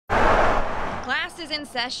Class is in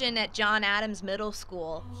session at John Adams Middle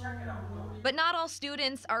School, but not all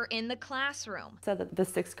students are in the classroom. Said that the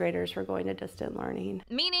sixth graders were going to distant learning.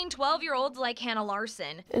 Meaning 12-year-olds like Hannah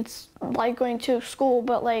Larson. It's like going to school,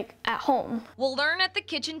 but like at home. Will learn at the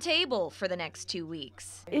kitchen table for the next 2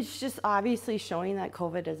 weeks. It's just obviously showing that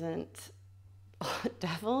COVID isn't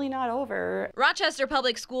definitely not over. Rochester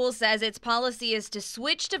Public Schools says its policy is to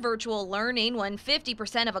switch to virtual learning when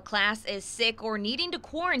 50% of a class is sick or needing to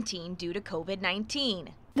quarantine due to COVID-19.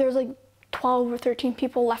 There's like 12 or 13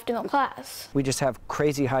 people left in the class. We just have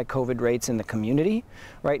crazy high COVID rates in the community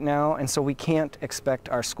right now, and so we can't expect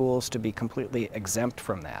our schools to be completely exempt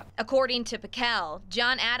from that. According to PCAL,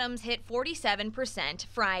 John Adams hit 47%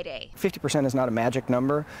 Friday. 50% is not a magic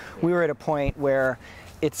number. We were at a point where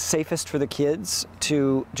it's safest for the kids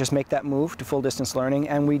to just make that move to full distance learning,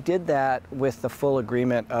 and we did that with the full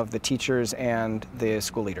agreement of the teachers and the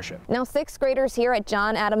school leadership. Now, sixth graders here at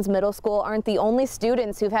John Adams Middle School aren't the only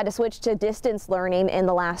students who've had to switch to distance learning in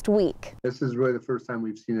the last week. This is really the first time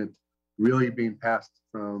we've seen it really being passed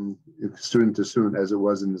from student to student as it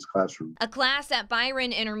was in this classroom. A class at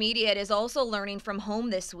Byron Intermediate is also learning from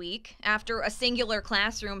home this week after a singular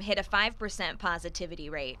classroom hit a 5%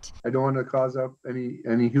 positivity rate. I don't want to cause up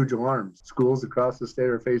any huge alarms. Schools across the state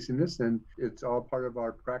are facing this, and it's all part of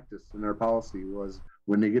our practice and our policy was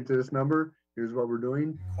when they get to this number, here's what we're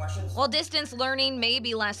doing. While distance learning may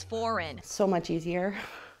be less foreign. So much easier.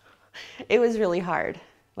 It was really hard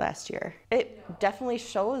last year. It definitely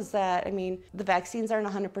shows that, I mean, the vaccines aren't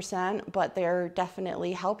 100%, but they're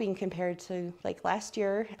definitely helping compared to like last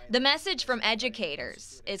year. The message from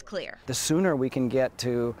educators is clear. The sooner we can get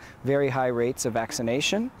to very high rates of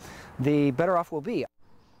vaccination, the better off we'll be.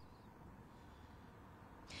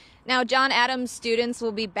 Now, John Adams students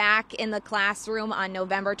will be back in the classroom on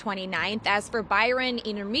November 29th. As for Byron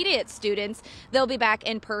Intermediate students, they'll be back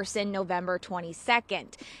in person November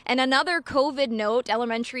 22nd. And another COVID note,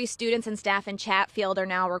 elementary students and staff in Chatfield are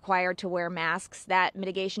now required to wear masks. That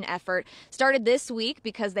mitigation effort started this week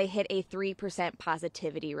because they hit a 3%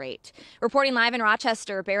 positivity rate. Reporting live in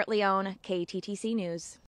Rochester, Barrett Leone, KTTC News.